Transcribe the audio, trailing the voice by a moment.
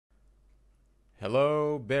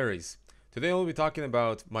Hello, berries. Today I'll be talking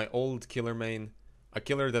about my old killer main, a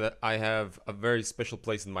killer that I have a very special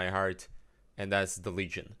place in my heart, and that's the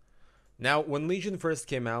Legion. Now, when Legion first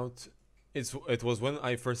came out, it was when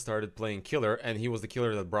I first started playing killer, and he was the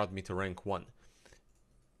killer that brought me to rank 1.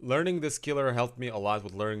 Learning this killer helped me a lot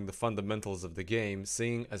with learning the fundamentals of the game,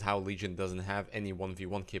 seeing as how Legion doesn't have any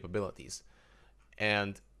 1v1 capabilities.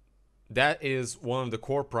 And that is one of the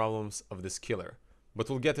core problems of this killer, but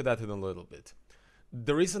we'll get to that in a little bit.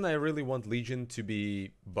 The reason I really want Legion to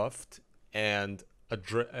be buffed and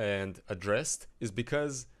addressed is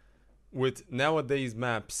because with nowadays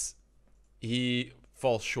maps, he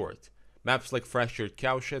falls short. Maps like Fractured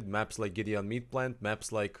Cowshed, maps like Gideon Meat Plant,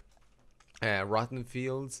 maps like Rotten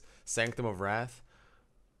Fields, Sanctum of Wrath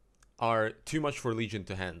are too much for Legion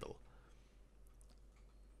to handle.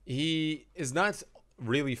 He is not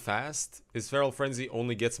really fast. His Feral Frenzy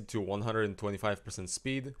only gets him to 125%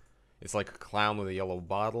 speed. It's like a clown with a yellow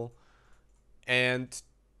bottle. And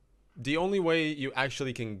the only way you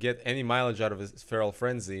actually can get any mileage out of his Feral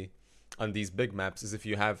Frenzy on these big maps is if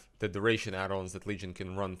you have the duration add-ons that Legion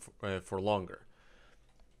can run for longer.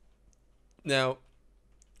 Now,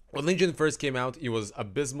 when Legion first came out, he was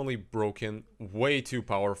abysmally broken, way too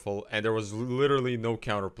powerful, and there was literally no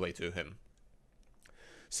counterplay to him.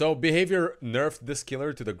 So Behavior nerfed this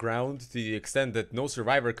killer to the ground to the extent that no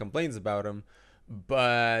survivor complains about him,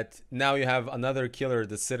 but now you have another killer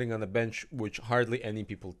that's sitting on the bench which hardly any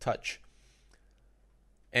people touch.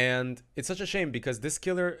 And it's such a shame because this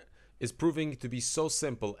killer is proving to be so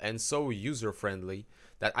simple and so user-friendly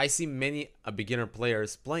that I see many beginner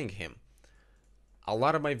players playing him. A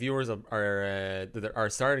lot of my viewers are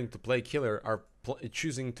starting to play killer are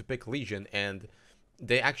choosing to pick Legion, and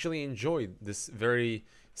they actually enjoy this very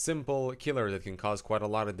simple killer that can cause quite a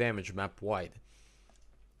lot of damage map wide.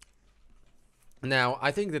 Now, I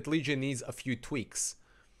think that Legion needs a few tweaks.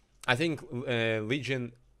 I think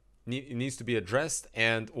Legion needs to be addressed,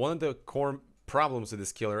 and one of the core problems with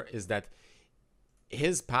this killer is that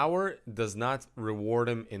his power does not reward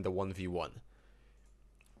him in the 1v1.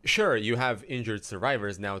 Sure, you have injured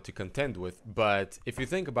survivors now to contend with, but if you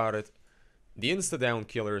think about it, the insta-down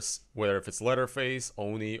killers, whether if it's Leatherface,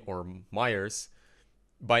 Oni, or Myers,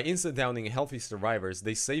 by insta-downing healthy survivors,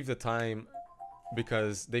 they save the time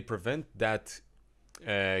because they prevent that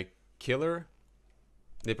killer.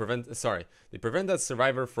 They prevent that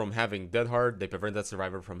survivor from having Dead Hard. They prevent that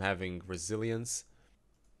survivor from having resilience.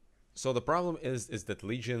 So the problem is that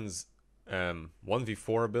Legion's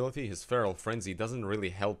 1v4 ability, his Feral Frenzy, doesn't really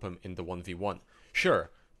help him in the 1v1. Sure,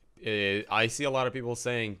 I see a lot of people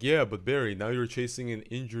saying, yeah, but Barry, now you're chasing an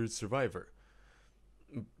injured survivor.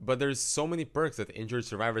 But there's so many perks that injured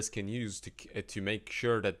survivors can use to make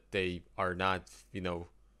sure that they are not,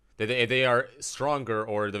 that they are stronger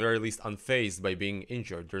or at the very least unfazed by being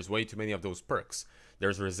injured. There's way too many of those perks.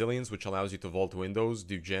 There's Resilience, which allows you to vault windows,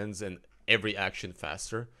 do gens, and every action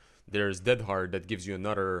faster. There's Dead Hard that gives you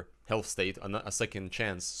another health state, a second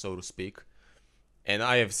chance, so to speak. And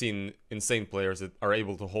I have seen insane players that are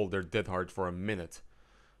able to hold their Dead Hard for a minute.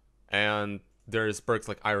 And there's perks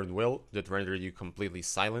like Iron Will that render you completely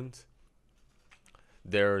silent.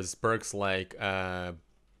 There's perks like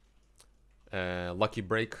Lucky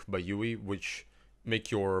Break by Yui, which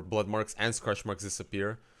make your blood marks and scratch marks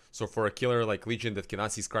disappear. So for a killer like Legion that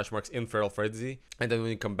cannot see scratch marks in Feral Frenzy, and then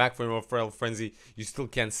when you come back from your Feral Frenzy, you still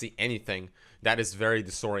can't see anything, that is very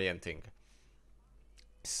disorienting.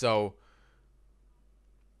 So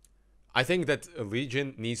I think that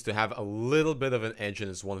Legion needs to have a little bit of an edge in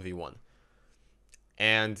his 1v1.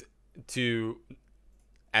 And to,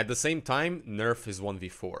 at the same time, nerf his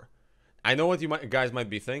 1v4. I know what you guys might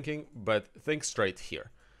be thinking, but think straight here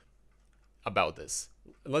about this.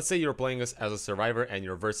 Let's say you're playing this as a survivor and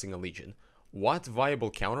you're versing a Legion. What viable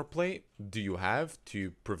counterplay do you have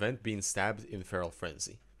to prevent being stabbed in Feral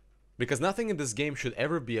Frenzy? Because nothing in this game should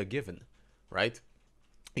ever be a given, right?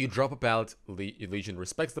 You drop a pallet, Legion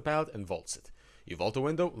respects the pallet and vaults it. You vault a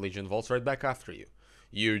window, Legion vaults right back after you.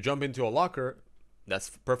 You jump into a locker,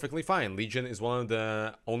 that's perfectly fine. Legion is one of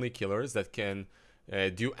the only killers that can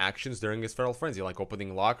do actions during his Feral Frenzy, like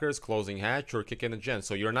opening lockers, closing hatch, or kicking a gen.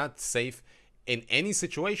 So you're not safe in any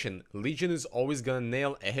situation. Legion is always gonna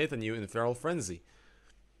nail a hit on you in Feral Frenzy.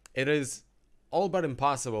 It is all but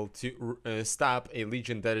impossible to stop a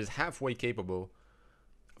Legion that is halfway capable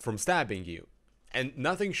from stabbing you. And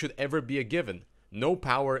nothing should ever be a given. No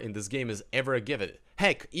power in this game is ever a given.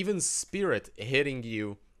 Heck, even Spirit hitting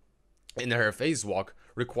you in her phase walk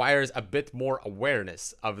requires a bit more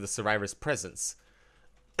awareness of the survivor's presence.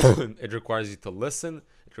 It requires you to listen.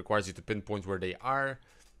 It requires you to pinpoint where they are.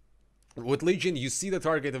 With Legion, you see the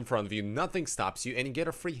target in front of you, nothing stops you, and you get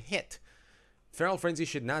a free hit. Feral Frenzy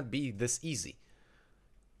should not be this easy.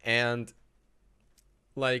 And,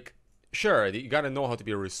 like, sure, you gotta know how to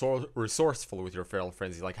be resourceful with your Feral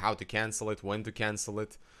Frenzy, like how to cancel it, when to cancel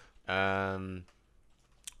it.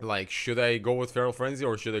 Like, should I go with Feral Frenzy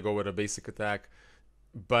or should I go with a basic attack?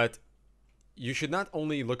 But you should not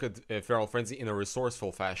only look at Feral Frenzy in a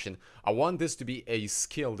resourceful fashion. I want this to be a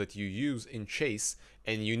skill that you use in chase,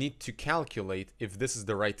 and you need to calculate if this is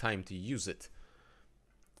the right time to use it.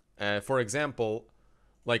 For example,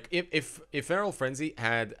 like if Feral Frenzy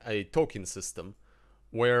had a token system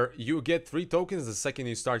where you get 3 tokens the second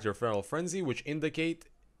you start your Feral Frenzy, which indicate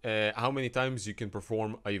how many times you can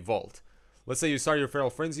perform a vault. Let's say you start your Feral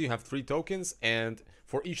Frenzy, you have 3 tokens, and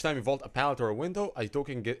for each time you vault a pallet or a window, a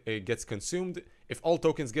token gets consumed. If all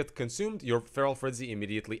tokens get consumed, your Feral Frenzy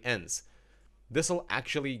immediately ends. This will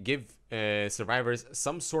actually give survivors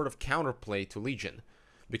some sort of counterplay to Legion.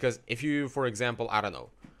 Because if you, for example, I don't know,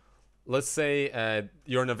 let's say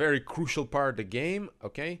you're in a very crucial part of the game,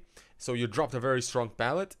 okay? So you dropped a very strong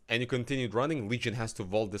pallet and you continued running. Legion has to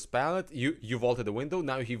vault this pallet. You vaulted the window.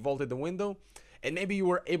 Now he vaulted the window. And maybe you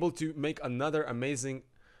were able to make another amazing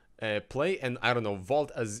play and, I don't know,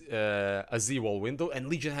 vault a Z-wall window. And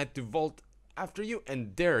Legion had to vault after you.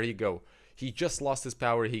 And there you go. He just lost his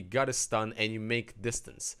power. He got a stun and you make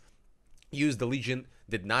distance. Use the Legion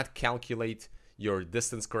did not calculate your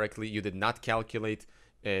distance correctly. You did not calculate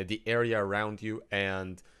the area around you,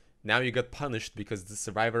 and now you got punished because the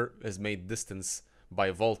survivor has made distance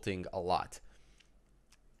by vaulting a lot.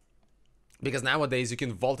 Because nowadays you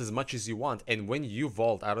can vault as much as you want, and when you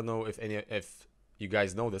vault, I don't know if you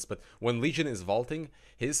guys know this, but when Legion is vaulting,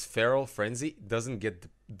 his Feral Frenzy doesn't get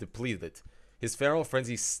depleted. His Feral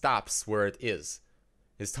Frenzy stops where it is.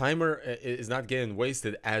 His timer is not getting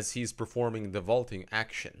wasted as he's performing the vaulting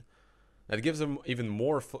action. That gives him even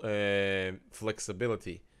more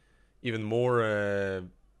flexibility, even more.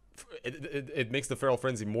 It makes the Feral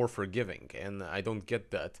Frenzy more forgiving, and I don't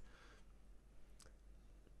get that.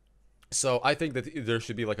 So I think that there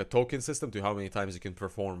should be like a token system to how many times you can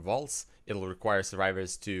perform vaults. It'll require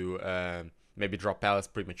survivors to maybe drop pallets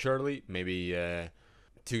prematurely, maybe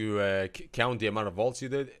to count the amount of vaults you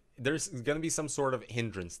did. There's gonna be some sort of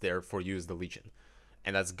hindrance there for you as the Legion,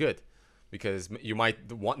 and that's good. Because you might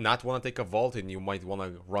not want to take a vault and you might want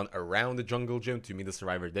to run around the jungle gym to meet the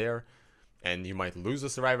survivor there. And you might lose the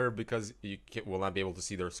survivor because you will not be able to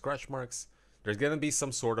see their scratch marks. There's going to be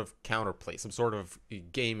some sort of counterplay, some sort of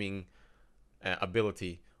gaming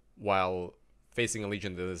ability while facing a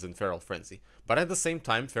Legion that is in Feral Frenzy. But at the same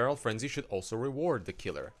time, Feral Frenzy should also reward the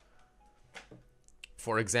killer.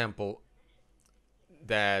 For example,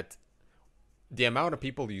 that the amount of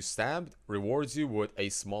people you stabbed rewards you with a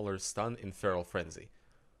smaller stun in Feral Frenzy.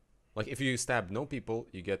 Like if you stab no people,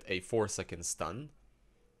 you get a 4-second stun.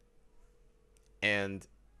 And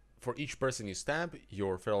for each person you stab,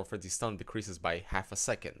 your Feral Frenzy stun decreases by half a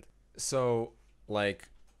second. So, like,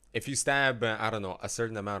 if you stab, I don't know, a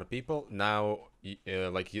certain amount of people, now,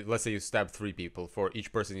 let's say you stab 3 people. For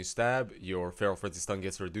each person you stab, your Feral Frenzy stun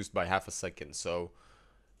gets reduced by half a second. So,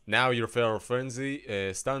 now your Feral Frenzy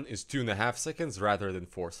stun is 2.5 seconds rather than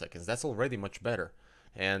 4 seconds. That's already much better.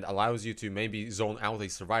 And allows you to maybe zone out a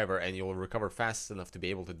survivor and you'll recover fast enough to be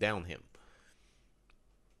able to down him.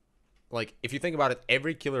 Like, if you think about it,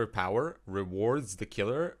 every killer power rewards the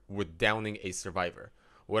killer with downing a survivor.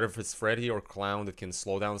 Whether if it's Freddy or Clown that can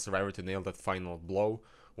slow down a survivor to nail that final blow.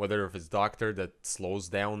 Whether if it's Doctor that slows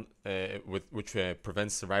down, which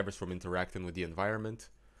prevents survivors from interacting with the environment.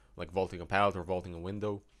 Like vaulting a pallet or vaulting a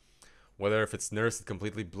window. Whether if it's Nurse that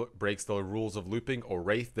completely breaks the rules of looping, or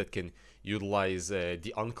Wraith that can utilize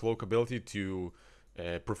the Uncloak ability to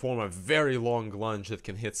perform a very long lunge that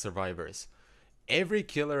can hit survivors. Every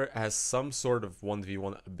killer has some sort of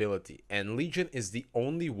 1v1 ability, and Legion is the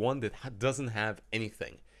only one that doesn't have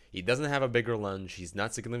anything. He doesn't have a bigger lunge, he's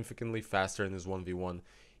not significantly faster in his 1v1,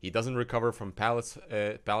 he doesn't recover from pallet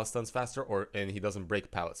stuns faster, and he doesn't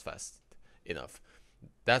break pallets fast enough.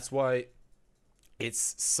 That's why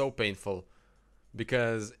it's so painful,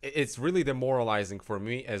 because it's really demoralizing for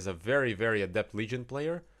me as a very, very adept Legion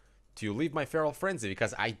player to leave my Feral Frenzy,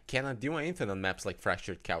 because I cannot do anything on maps like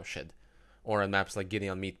Fractured Cowshed, or on maps like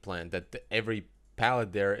Gideon Meat Plant, that every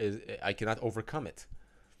pallet there is, I cannot overcome it.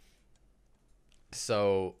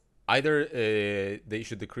 So either they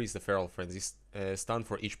should decrease the Feral Frenzy stun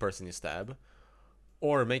for each person you stab,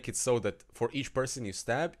 or make it so that for each person you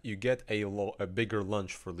stab, you get a bigger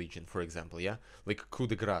lunge for Legion, for example, yeah? Like coup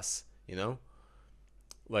de grace, you know?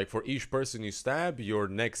 like for each person you stab, your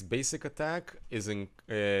next basic attack is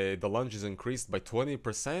the lunge is increased by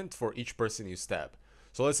 20% for each person you stab.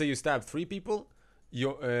 So let's say you stab 3 people,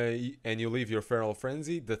 and you leave your Feral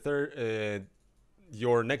Frenzy.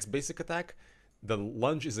 Your next basic attack, the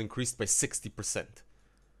lunge is increased by 60%.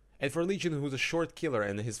 And for Legion, who's a short killer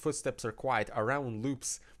and his footsteps are quiet around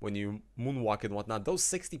loops when you moonwalk and whatnot, those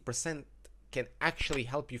 60% can actually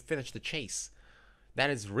help you finish the chase. That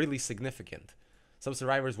is really significant. Some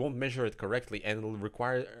survivors won't measure it correctly, and it'll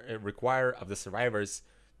require of the survivors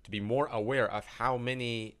to be more aware of how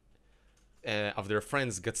many of their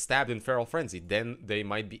friends get stabbed in Feral Frenzy. Then they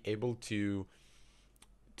might be able to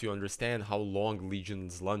understand how long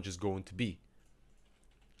Legion's lunge is going to be.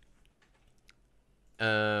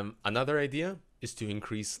 Another idea is to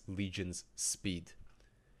increase Legion's speed.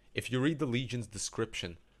 If you read the Legion's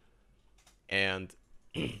description, and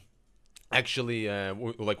actually,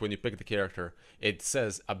 like when you pick the character, it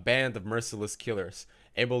says a band of merciless killers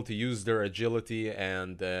able to use their agility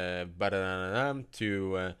and to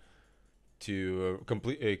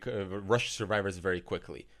rush survivors very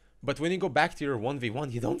quickly. But when you go back to your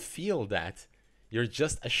 1v1, you don't feel that. You're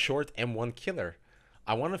just a short M1 killer.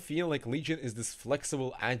 I want to feel like Legion is this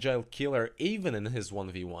flexible, agile killer even in his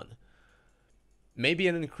 1v1. Maybe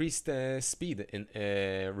an increased speed in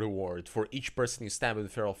reward for each person you stab in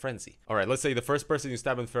Feral Frenzy. Alright, let's say the first person you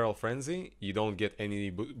stab in Feral Frenzy, you don't get any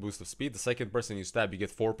boost of speed. The second person you stab, you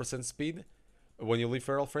get 4% speed when you leave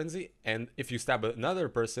Feral Frenzy. And if you stab another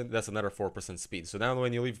person, that's another 4% speed. So now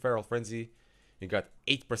when you leave Feral Frenzy, you got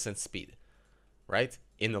 8% speed, right?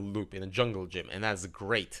 In a loop, in a jungle gym, and that's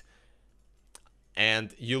great.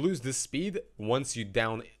 And you lose this speed once you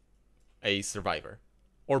down a survivor,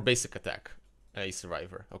 or basic attack a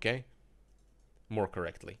survivor, okay? More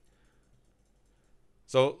correctly.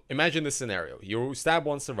 So imagine this scenario. You stab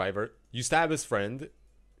one survivor, you stab his friend,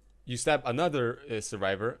 you stab another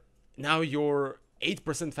survivor. Now you're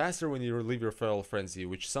 8% faster when you leave your Feral Frenzy,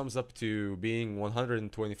 which sums up to being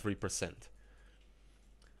 123%.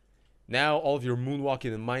 Now all of your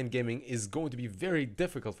moonwalking and mind gaming is going to be very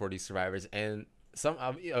difficult for these survivors, and some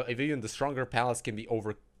of even the stronger pallets can be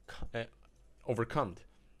overcome.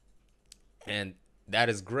 And that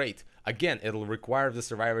is great. Again, it'll require the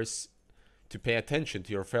survivors to pay attention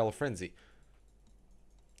to your Feral Frenzy,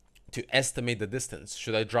 to estimate the distance.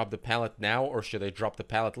 Should I drop the pallet now, or should I drop the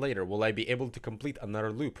pallet later? Will I be able to complete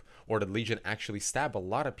another loop, or the Legion actually stab a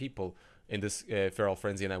lot of people in this Feral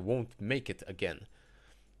Frenzy and I won't make it again?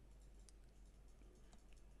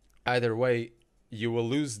 Either way, you will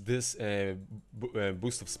lose this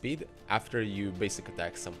boost of speed after you basic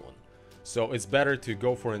attack someone. So it's better to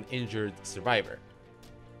go for an injured survivor.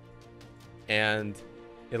 And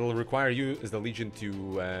it'll require you as the Legion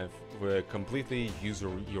to completely use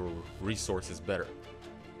your resources better.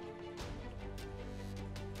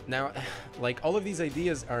 Now, like, all of these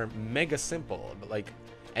ideas are mega simple, but like,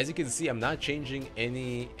 as you can see, I'm not changing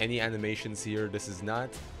any animations here. This is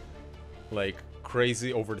not like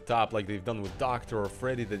crazy over the top like they've done with Doctor or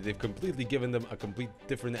Freddy, that they've completely given them a complete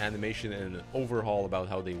different animation and an overhaul about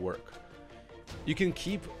how they work. You can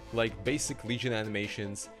keep like basic Legion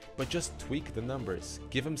animations, but just tweak the numbers.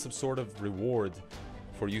 Give him some sort of reward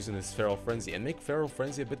for using his Feral Frenzy, and make Feral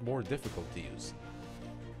Frenzy a bit more difficult to use.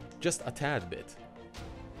 Just a tad bit.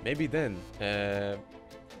 Maybe then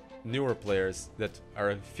newer players that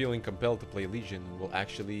are feeling compelled to play Legion will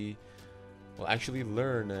actually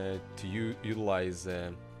learn to utilize,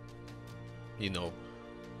 you know,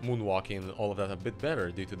 moonwalking and all of that a bit better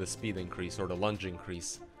due to the speed increase or the lunge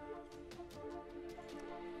increase.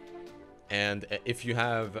 And if you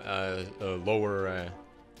have a lower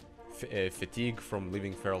fatigue from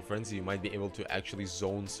leaving Feral Frenzy, you might be able to actually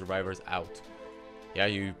zone survivors out. Yeah,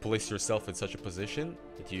 you place yourself in such a position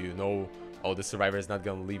that you know, oh, the survivor is not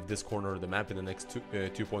gonna leave this corner of the map in the next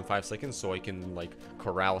 2.5 seconds, so I can like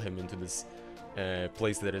corral him into this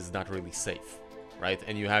place that is not really safe, right?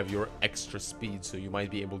 And you have your extra speed, so you might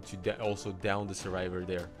be able to also down the survivor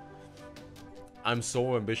there. I'm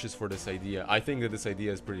so ambitious for this idea. I think that this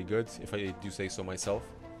idea is pretty good, if I do say so myself.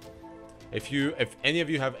 If any of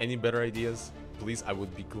you have any better ideas, please, I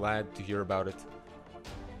would be glad to hear about it.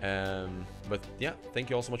 But yeah, thank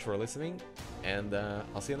you all so much for listening, and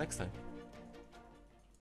I'll see you next time.